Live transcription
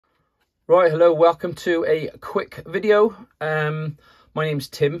Right, hello, welcome to a quick video. My name's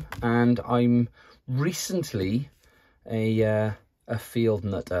Tim and I'm recently a field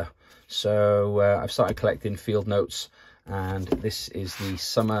nutter. So I've started collecting field notes, and this is the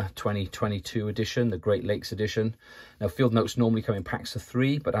summer 2022 edition, the Great Lakes edition. Now field notes normally come in packs of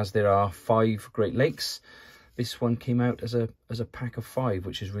 3, but as there are 5 Great Lakes, this one came out as a pack of 5,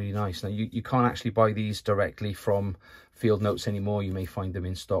 which is really nice. Now you can't actually buy these directly from field notes anymore. You may find them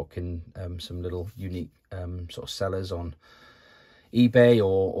in stock in some little unique sort of sellers on eBay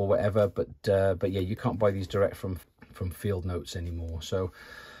or whatever, but yeah, you can't buy these direct from field notes anymore. So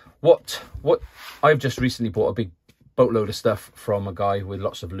what I've just recently bought a big boatload of stuff from a guy with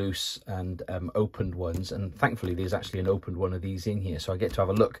lots of loose and opened ones, and thankfully there's actually an opened one of these in here, so I get to have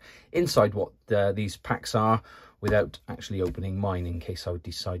a look inside what these packs are without actually opening mine, in case I would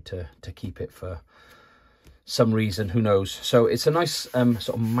decide to keep it for some reason, who knows. So it's a nice sort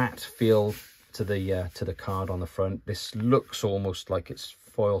of matte feel to the card on the front. This looks almost like it's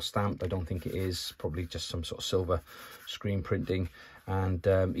foil stamped. I don't think it is, probably just some sort of silver screen printing. And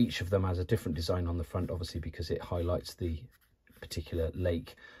each of them has a different design on the front, obviously because it highlights the particular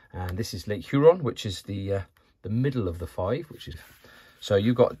lake. And this is Lake Huron, which is the middle of the 5, which is. So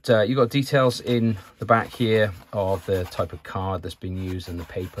you got details in the back here of the type of card that's been used and the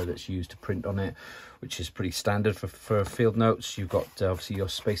paper that's used to print on it, which is pretty standard for field notes. You've got obviously your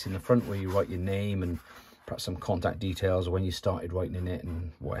space in the front where you write your name and perhaps some contact details or when you started writing in it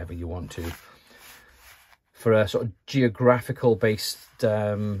and whatever you want to. For a sort of geographical based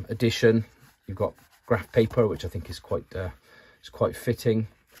edition, you've got graph paper, which I think is quite fitting.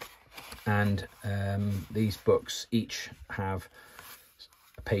 And these books each have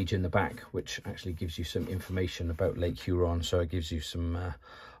a page in the back which actually gives you some information about Lake Huron. So it gives you some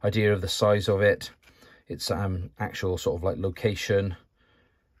idea of the size of it. It's actual sort of like location,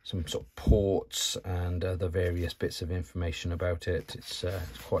 some sort of ports, and the various bits of information about it. It's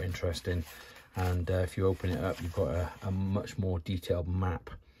quite interesting. And if you open it up, you've got a much more detailed map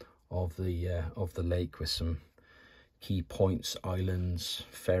of the lake with some key points, islands,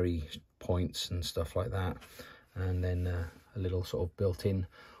 ferry points and stuff like that, and then a little sort of built-in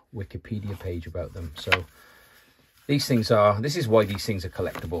Wikipedia page about them. So this is why these things are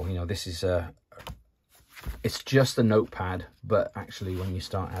collectible. You know, this is it's just a notepad, but actually when you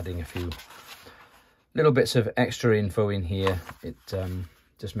start adding a few little bits of extra info in here, it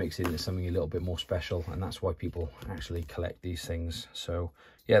just makes it into something a little bit more special, and that's why people actually collect these things. So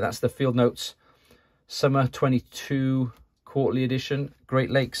yeah, that's the field notes summer 22 quarterly edition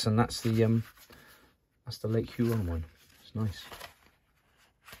Great Lakes, and that's the Lake Huron one. It's nice.